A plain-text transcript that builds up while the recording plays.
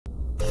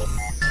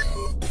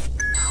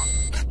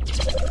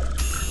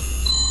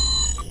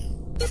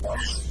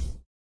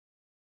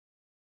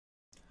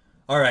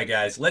Alright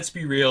guys, let's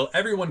be real.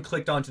 Everyone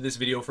clicked onto this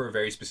video for a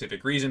very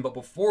specific reason, but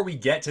before we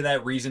get to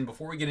that reason,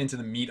 before we get into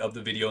the meat of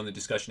the video and the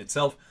discussion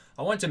itself,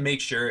 I want to make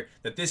sure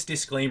that this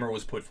disclaimer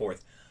was put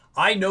forth.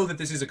 I know that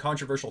this is a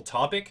controversial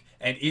topic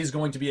and is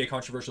going to be a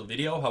controversial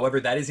video. However,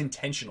 that is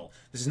intentional.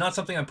 This is not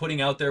something I'm putting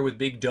out there with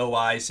big doe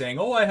eyes saying,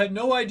 oh, I had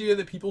no idea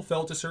that people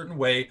felt a certain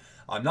way.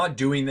 I'm not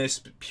doing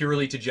this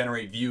purely to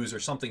generate views or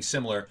something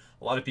similar.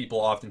 A lot of people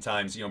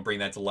oftentimes, bring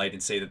that to light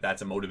and say that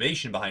that's a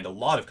motivation behind a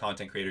lot of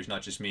content creators,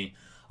 not just me.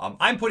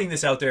 I'm putting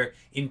this out there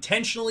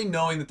intentionally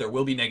knowing that there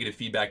will be negative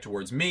feedback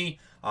towards me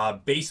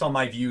based on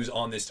my views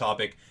on this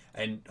topic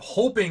and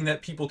hoping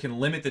that people can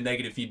limit the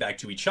negative feedback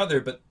to each other.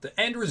 But the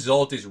end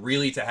result is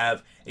really to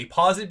have a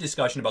positive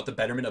discussion about the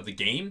betterment of the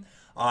game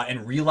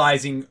and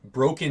realizing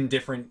broken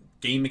different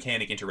game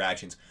mechanic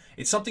interactions.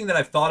 It's something that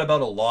I've thought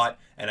about a lot,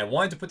 and I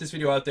wanted to put this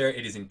video out there.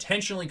 It is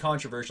intentionally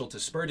controversial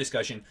to spur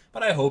discussion,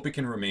 but I hope it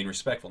can remain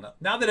respectful.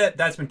 Now that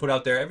that's been put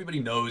out there,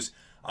 everybody knows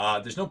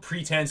there's no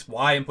pretense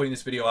why I'm putting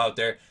this video out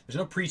there. There's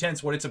no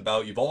pretense what it's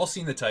about. You've all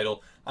seen the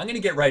title. I'm going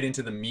to get right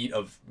into the meat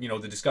of,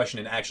 the discussion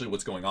and actually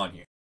what's going on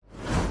here.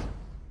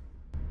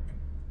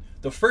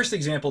 The first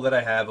example that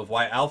I have of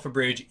why Alpha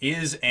Bridge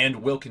is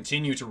and will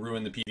continue to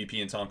ruin the PvP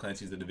in Tom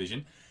Clancy's The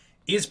Division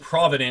is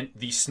Provident,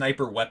 the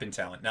sniper weapon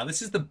talent. Now,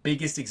 this is the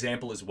biggest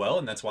example as well,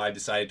 and that's why I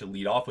decided to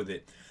lead off with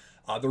it.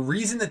 The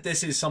reason that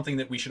this is something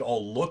that we should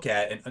all look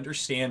at and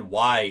understand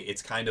why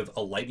it's kind of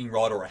a lightning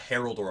rod or a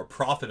herald or a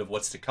prophet of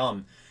what's to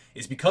come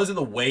is because of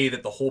the way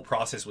that the whole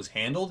process was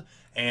handled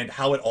and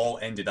how it all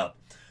ended up.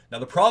 Now,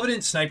 the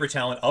Provident sniper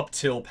talent up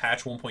till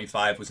patch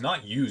 1.5 was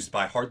not used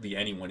by hardly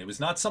anyone. It was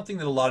not something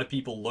that a lot of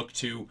people looked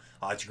to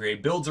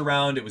create builds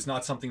around. It was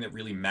not something that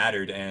really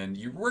mattered, and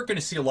you weren't going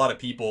to see a lot of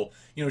people,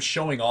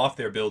 showing off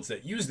their builds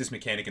that use this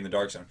mechanic in the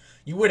Dark Zone.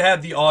 You would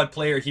have the odd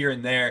player here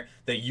and there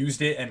that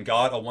used it and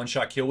got a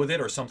one-shot kill with it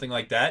or something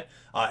like that,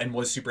 and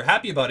was super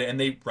happy about it, and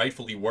they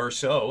rightfully were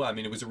so. I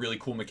mean, it was a really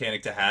cool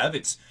mechanic to have.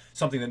 It's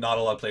something that not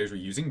a lot of players were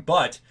using,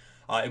 but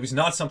it was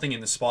not something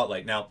in the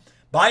spotlight. Now,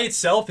 by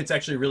itself, it's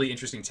actually a really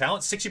interesting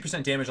talent.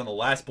 60% damage on the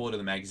last bullet of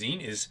the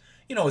magazine is,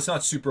 it's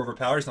not super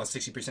overpowered. It's not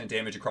 60%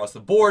 damage across the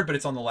board, but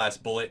it's on the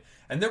last bullet.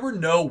 And there were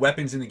no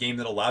weapons in the game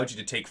that allowed you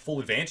to take full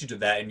advantage of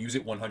that and use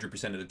it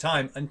 100% of the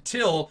time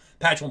until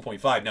patch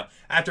 1.5. Now,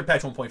 after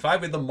patch 1.5,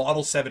 we had the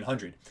Model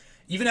 700.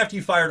 Even after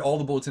you fired all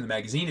the bullets in the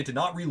magazine, it did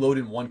not reload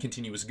in one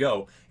continuous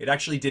go. It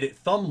actually did it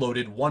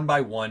thumb-loaded one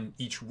by one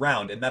each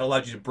round, and that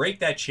allowed you to break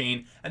that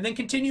chain and then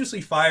continuously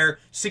fire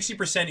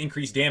 60%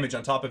 increased damage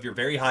on top of your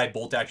very high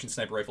bolt-action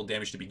sniper rifle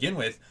damage to begin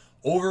with,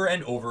 over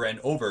and over and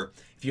over.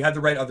 If you had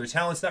the right other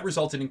talents, that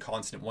resulted in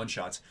constant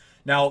one-shots.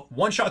 Now,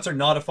 one-shots are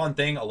not a fun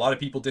thing. A lot of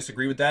people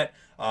disagree with that.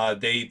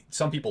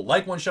 Some people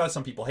like one-shots,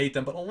 some people hate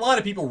them, but a lot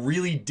of people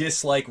really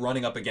dislike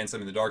running up against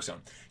them in the Dark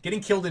Zone.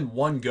 Getting killed in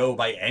one go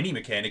by any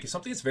mechanic is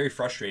something that's very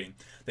frustrating.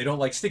 They don't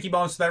like sticky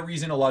bombs for that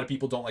reason. A lot of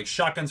people don't like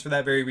shotguns for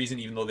that very reason,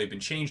 even though they've been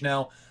changed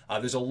now.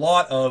 There's a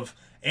lot of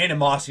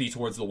animosity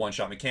towards the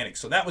one-shot mechanics.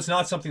 So that was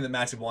not something that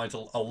Massive wanted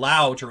to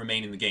allow to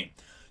remain in the game.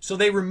 So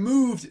they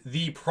removed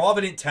the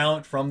Provident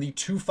talent from the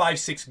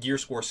 256 gear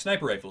score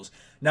sniper rifles.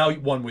 Now,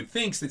 one would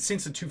think that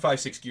since the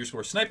 256 gear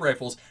score sniper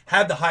rifles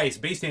had the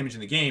highest base damage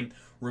in the game,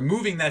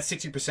 removing that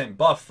 60%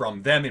 buff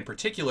from them in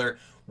particular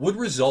would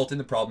result in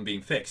the problem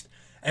being fixed.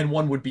 And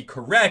one would be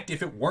correct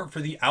if it weren't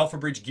for the Alpha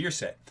Bridge gear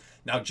set.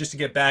 Now, just to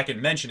get back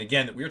and mention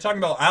again that we were talking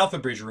about Alpha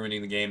Bridge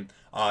ruining the game,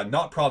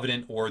 not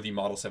Provident or the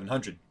Model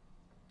 700.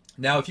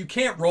 Now, if you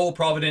can't roll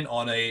Provident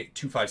on a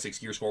 256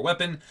 gear score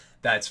weapon,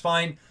 that's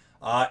fine.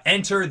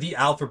 Enter the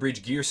Alpha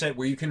Bridge gear set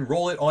where you can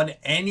roll it on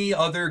any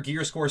other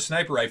gear score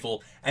sniper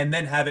rifle and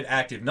then have it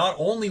active. Not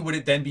only would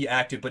it then be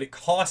active, but it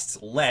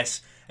costs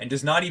less and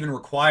does not even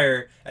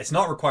require, it's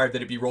not required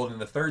that it be rolled in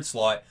the third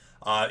slot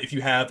if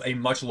you have a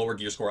much lower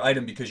gear score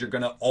item, because you're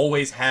going to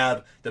always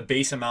have the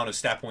base amount of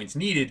stat points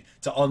needed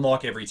to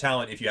unlock every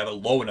talent if you have a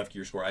low enough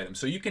gear score item.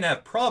 So you can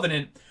have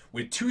Provident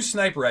with two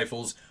sniper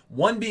rifles,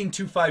 one being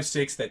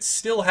 256 that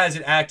still has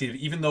it active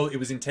even though it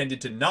was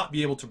intended to not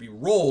be able to be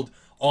rolled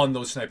on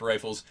those sniper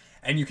rifles,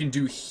 and you can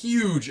do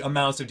huge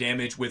amounts of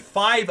damage with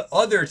 5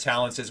 other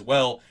talents as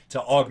well to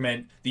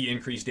augment the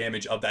increased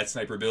damage of that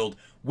sniper build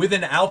with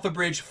an Alpha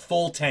Bridge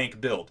full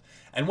tank build.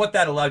 And what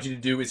that allowed you to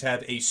do is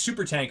have a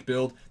super tank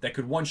build that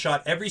could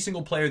one-shot every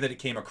single player that it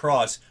came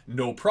across,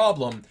 no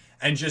problem,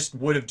 and just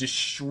would have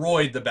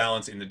destroyed the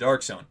balance in the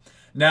Dark Zone.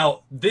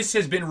 Now, this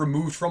has been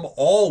removed from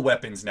all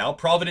weapons now.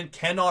 Provident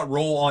cannot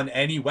roll on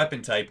any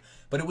weapon type,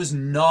 but it was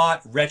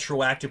not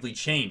retroactively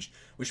changed,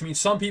 which means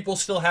some people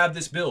still have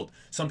this build.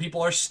 Some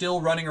people are still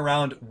running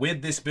around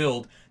with this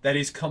build that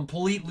is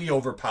completely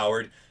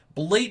overpowered,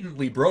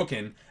 blatantly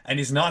broken, and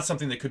is not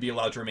something that could be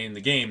allowed to remain in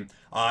the game,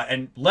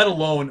 and let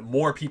alone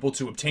more people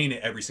to obtain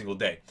it every single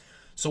day.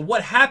 So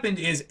what happened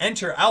is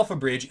enter Alpha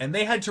Bridge, and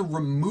they had to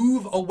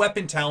remove a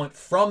weapon talent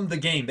from the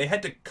game. They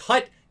had to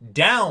cut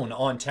down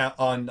on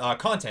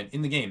content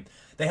in the game.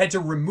 They had to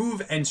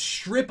remove and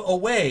strip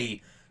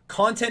away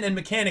content and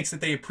mechanics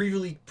that they had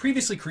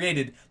previously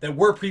created that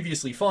were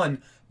previously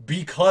fun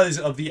because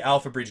of the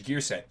Alpha Bridge gear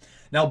set.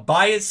 Now,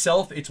 by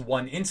itself, it's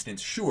one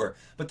instance, sure,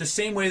 but the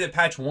same way that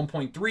patch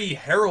 1.3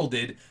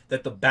 heralded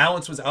that the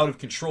balance was out of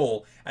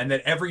control and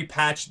that every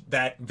patch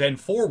that then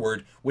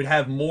forward would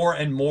have more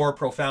and more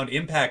profound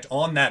impact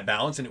on that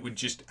balance and it would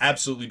just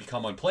absolutely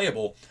become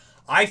unplayable,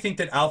 I think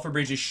that Alpha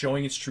Bridge is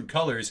showing its true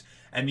colors,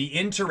 and the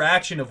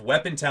interaction of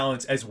weapon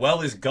talents as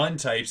well as gun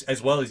types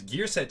as well as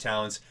gear set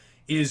talents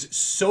is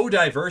so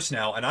diverse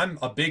now, and I'm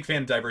a big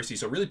fan of diversity,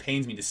 so it really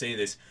pains me to say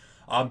this,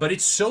 but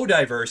it's so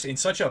diverse in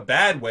such a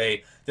bad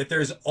way that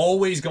there's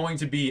always going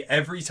to be,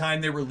 every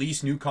time they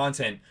release new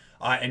content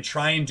and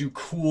try and do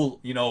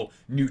cool,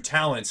 new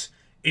talents,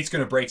 it's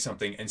going to break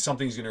something and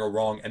something's going to go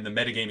wrong and the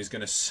metagame is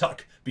going to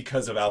suck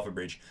because of Alpha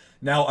Bridge.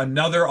 Now,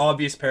 another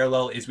obvious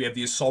parallel is we have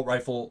the assault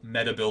rifle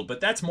meta build,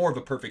 but that's more of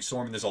a perfect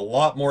storm and there's a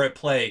lot more at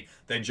play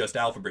than just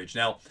Alpha Bridge.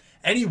 Now,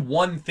 any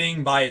one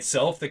thing by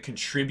itself that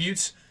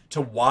contributes to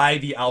why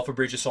the Alpha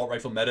Bridge assault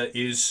rifle meta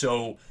is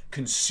so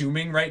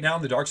consuming right now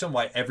in the Dark Zone,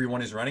 why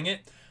everyone is running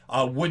it,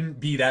 wouldn't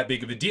be that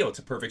big of a deal. It's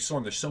a perfect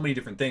storm. There's so many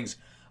different things.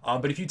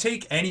 But if you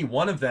take any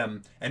one of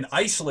them and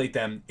isolate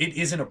them, it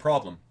isn't a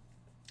problem.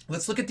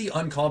 Let's look at the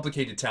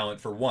uncomplicated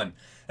talent for one.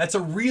 That's a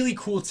really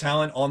cool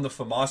talent on the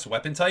FAMAS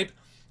weapon type.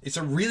 It's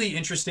a really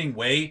interesting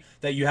way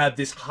that you have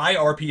this high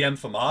RPM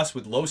FAMAS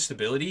with low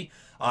stability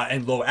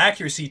and low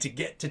accuracy to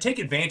take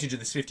advantage of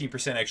this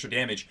 15% extra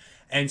damage.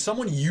 And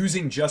someone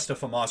using just a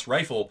FAMAS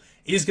rifle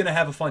is going to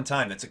have a fun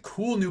time. That's a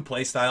cool new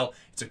playstyle.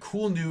 It's a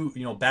cool new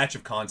batch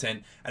of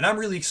content, and I'm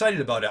really excited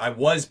about it. I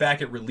was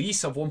back at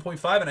release of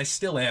 1.5, and I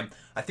still am.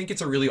 I think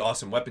it's a really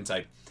awesome weapon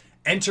type.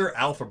 Enter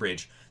Alpha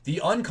Bridge.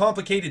 The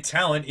uncomplicated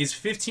talent is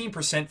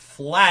 15%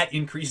 flat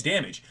increased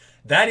damage.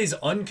 That is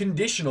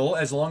unconditional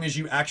as long as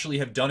you actually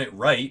have done it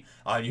right.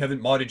 You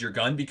haven't modded your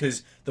gun,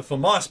 because the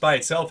FAMAS by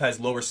itself has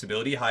lower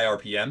stability, high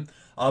RPM,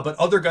 but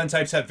other gun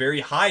types have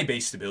very high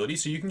base stability,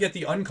 so you can get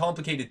the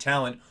uncomplicated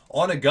talent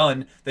on a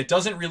gun that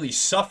doesn't really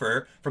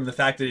suffer from the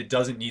fact that it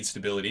doesn't need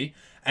stability,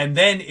 and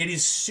then it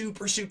is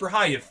super, super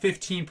high at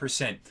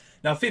 15%.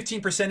 Now,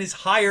 15% is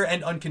higher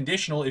and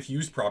unconditional if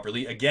used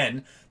properly,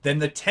 again, than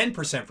the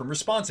 10% from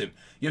Responsive.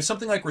 You have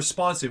something like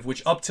Responsive,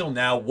 which up till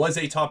now was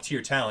a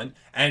top-tier talent,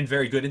 and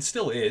very good, and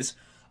still is,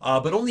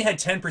 but only had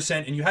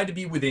 10%, and you had to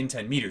be within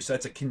 10 meters, so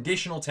that's a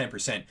conditional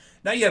 10%.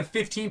 Now you have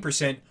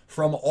 15%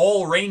 from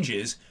all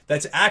ranges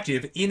that's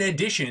active, in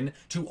addition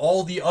to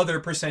all the other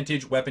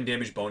percentage weapon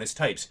damage bonus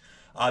types.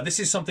 This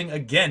is something,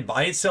 again,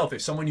 by itself,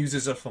 if someone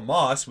uses a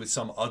FAMAS with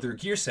some other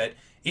gear set,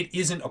 it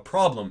isn't a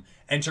problem.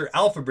 Enter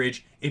Alpha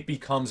Bridge, it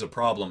becomes a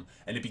problem,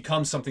 and it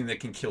becomes something that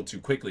can kill too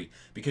quickly,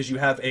 because you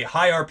have a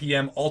high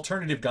RPM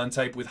alternative gun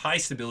type with high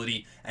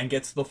stability and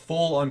gets the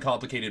full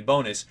uncomplicated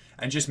bonus,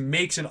 and just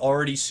makes an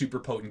already super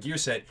potent gear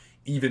set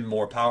even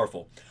more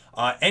powerful.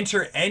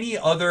 Enter any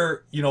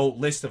other,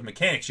 list of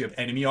mechanics. You have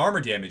enemy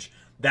armor damage.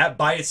 That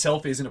by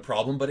itself isn't a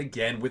problem, but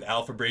again, with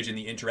Alpha Bridge and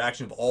the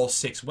interaction of all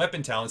 6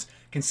 weapon talents,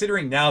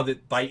 considering now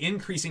that by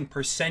increasing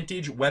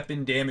percentage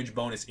weapon damage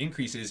bonus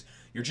increases,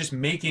 you're just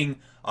making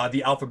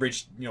the Alpha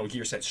Bridge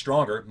gear set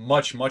stronger,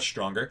 much, much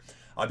stronger,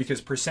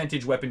 because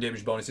percentage weapon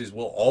damage bonuses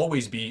will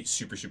always be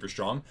super, super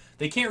strong.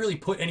 They can't really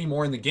put any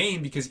more in the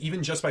game, because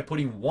even just by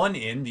putting one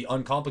in, the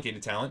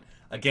uncomplicated talent,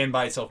 again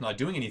by itself not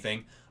doing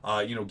anything,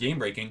 game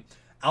breaking,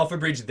 Alpha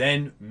Bridge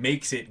then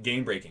makes it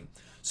game breaking.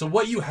 So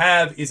what you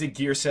have is a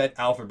gear set,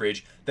 Alpha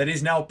Bridge, that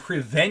is now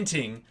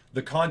preventing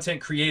the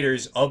content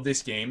creators of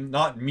this game,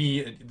 not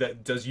me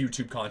that does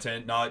YouTube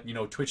content, not,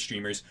 Twitch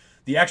streamers,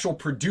 the actual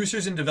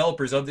producers and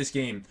developers of this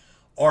game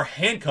are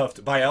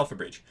handcuffed by Alpha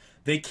Bridge.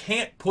 They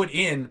can't put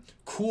in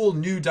cool,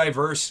 new,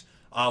 diverse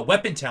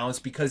weapon talents,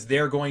 because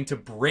they're going to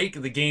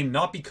break the game,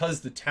 not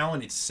because the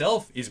talent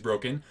itself is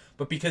broken,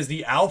 but because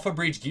the Alpha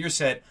Bridge gear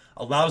set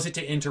allows it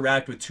to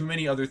interact with too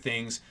many other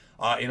things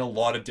in a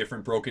lot of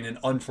different broken and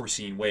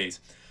unforeseen ways.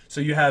 So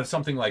you have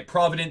something like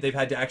Provident. They've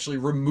had to actually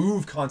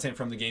remove content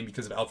from the game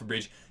because of Alpha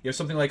Bridge. You have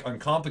something like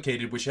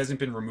Uncomplicated, which hasn't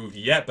been removed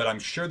yet, but I'm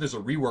sure there's a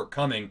rework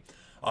coming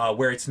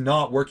where it's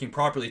not working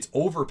properly. It's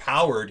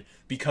overpowered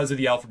because of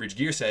the Alpha Bridge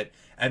gear set,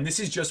 and this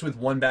is just with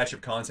one batch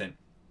of content.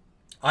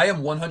 I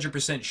am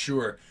 100%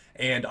 sure,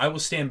 and I will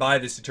stand by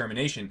this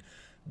determination,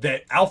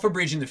 that Alpha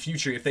Bridge in the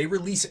future, if they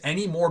release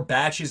any more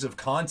batches of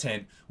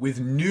content with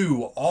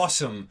new,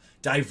 awesome,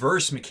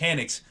 diverse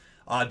mechanics,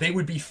 they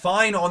would be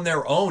fine on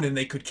their own, and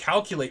they could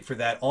calculate for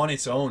that on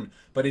its own.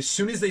 But as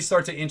soon as they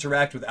start to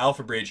interact with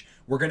Alpha Bridge,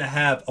 we're going to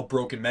have a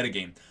broken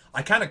metagame.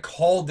 I kind of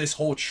called this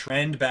whole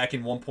trend back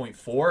in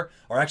 1.4,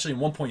 or actually in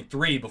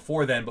 1.3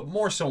 before then, but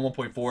more so in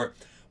 1.4,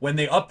 when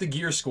they up the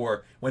gear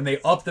score, when they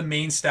up the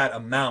main stat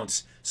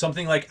amounts,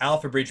 something like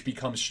Alpha Bridge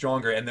becomes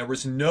stronger, and there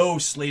was no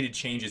slated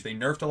changes. They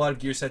nerfed a lot of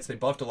gear sets, they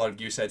buffed a lot of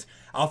gear sets.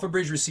 Alpha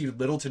Bridge received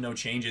little to no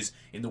changes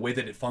in the way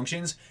that it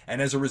functions,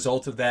 and as a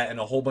result of that and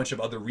a whole bunch of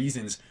other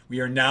reasons, we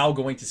are now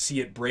going to see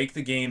it break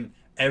the game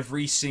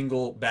every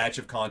single batch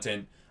of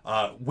content,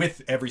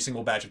 with every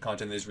single batch of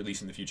content that is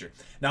released in the future.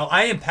 Now,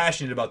 I am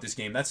passionate about this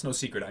game. That's no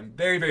secret. I'm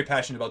very, very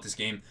passionate about this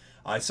game.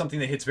 It's something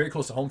that hits very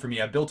close to home for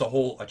me. I built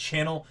a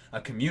channel,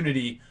 a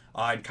community,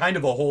 and kind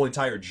of a whole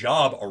entire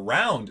job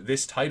around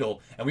this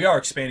title, and we are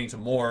expanding to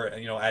more,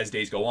 as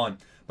days go on.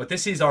 But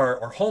this is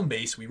our home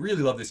base. We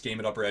really love this game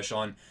at Upper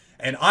Echelon,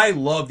 and I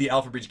love the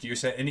Alpha Bridge gear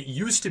set, and it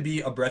used to be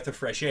a breath of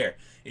fresh air.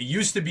 It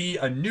used to be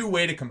a new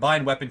way to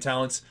combine weapon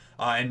talents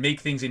and make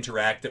things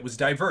interact that was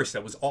diverse,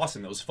 that was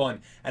awesome, that was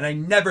fun. And I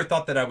never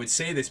thought that I would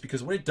say this,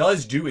 because what it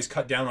does do is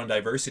cut down on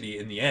diversity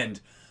in the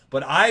end.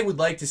 But I would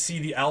like to see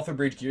the Alpha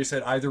Bridge gear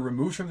set either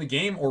removed from the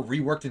game or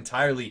reworked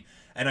entirely.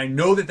 And I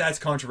know that that's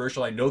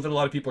controversial. I know that a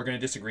lot of people are going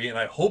to disagree, and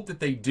I hope that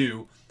they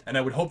do. And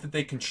I would hope that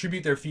they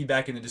contribute their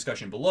feedback in the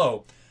discussion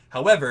below.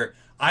 However,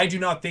 I do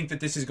not think that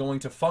this is going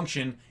to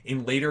function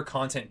in later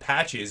content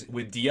patches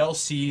with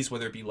DLCs,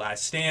 whether it be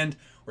Last Stand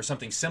or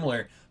something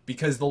similar,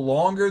 because the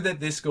longer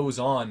that this goes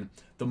on,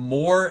 the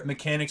more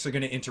mechanics are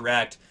going to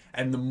interact,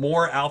 and the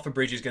more Alpha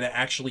Bridge is going to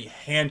actually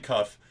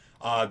handcuff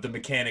the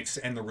mechanics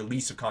and the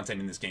release of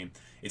content in this game.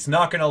 It's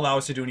not going to allow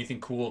us to do anything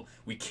cool.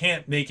 We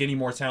can't make any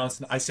more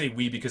talents. I say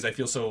we because I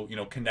feel so,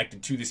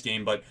 connected to this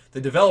game, but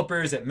the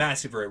developers at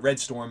Massive or at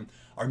Redstorm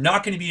are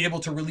not going to be able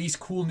to release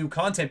cool new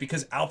content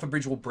because Alpha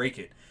Bridge will break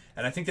it.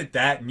 And I think that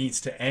that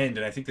needs to end,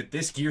 and I think that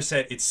this gear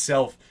set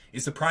itself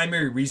is the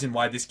primary reason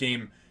why this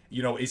game,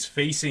 is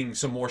facing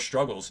some more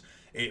struggles.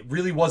 It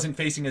really wasn't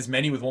facing as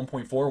many with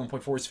 1.4.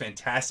 1.4 is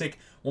fantastic.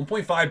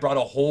 1.5 brought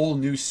a whole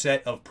new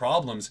set of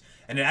problems,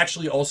 and it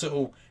actually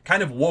also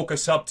kind of woke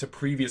us up to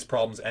previous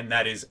problems, and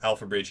that is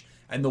Alpha Bridge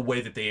and the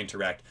way that they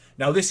interact.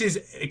 Now, this is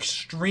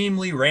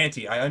extremely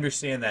ranty. I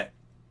understand that.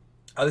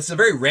 This is a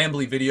very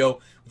rambly video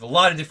with a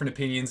lot of different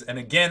opinions, and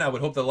again, I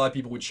would hope that a lot of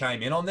people would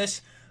chime in on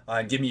this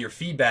and give me your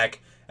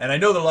feedback. And I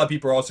know that a lot of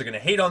people are also going to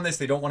hate on this.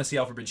 They don't want to see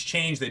Alpha Bridge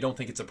change. They don't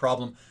think it's a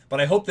problem. But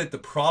I hope that the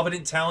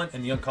Provident talent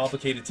and the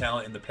uncomplicated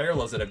talent and the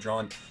parallels that I've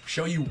drawn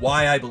show you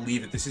why I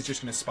believe that this is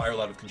just going to spiral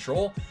out of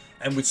control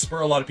and would spur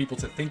a lot of people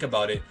to think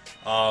about it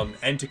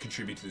and to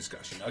contribute to the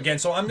discussion. Again,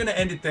 so I'm going to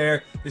end it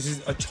there. This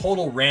is a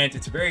total rant.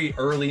 It's very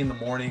early in the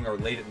morning or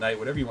late at night,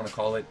 whatever you want to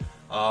call it.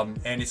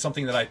 And it's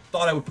something that I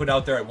thought I would put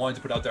out there. I wanted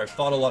to put out there. I've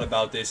thought a lot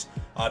about this.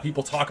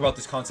 People talk about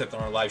this concept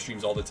on our live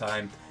streams all the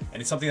time. And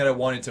it's something that I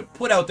wanted to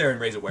put out there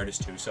and raise awareness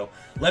to. So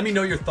let me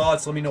know your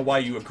thoughts. Let me know why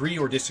you agree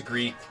or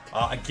disagree.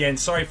 Again,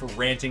 sorry for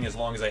ranting as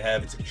long as I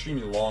have. It's an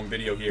extremely long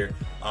video here.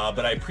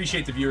 But I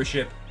appreciate the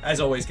viewership.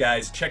 As always,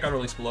 guys, check out our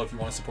links below if you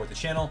want to support the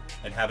channel.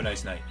 And have a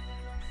nice night.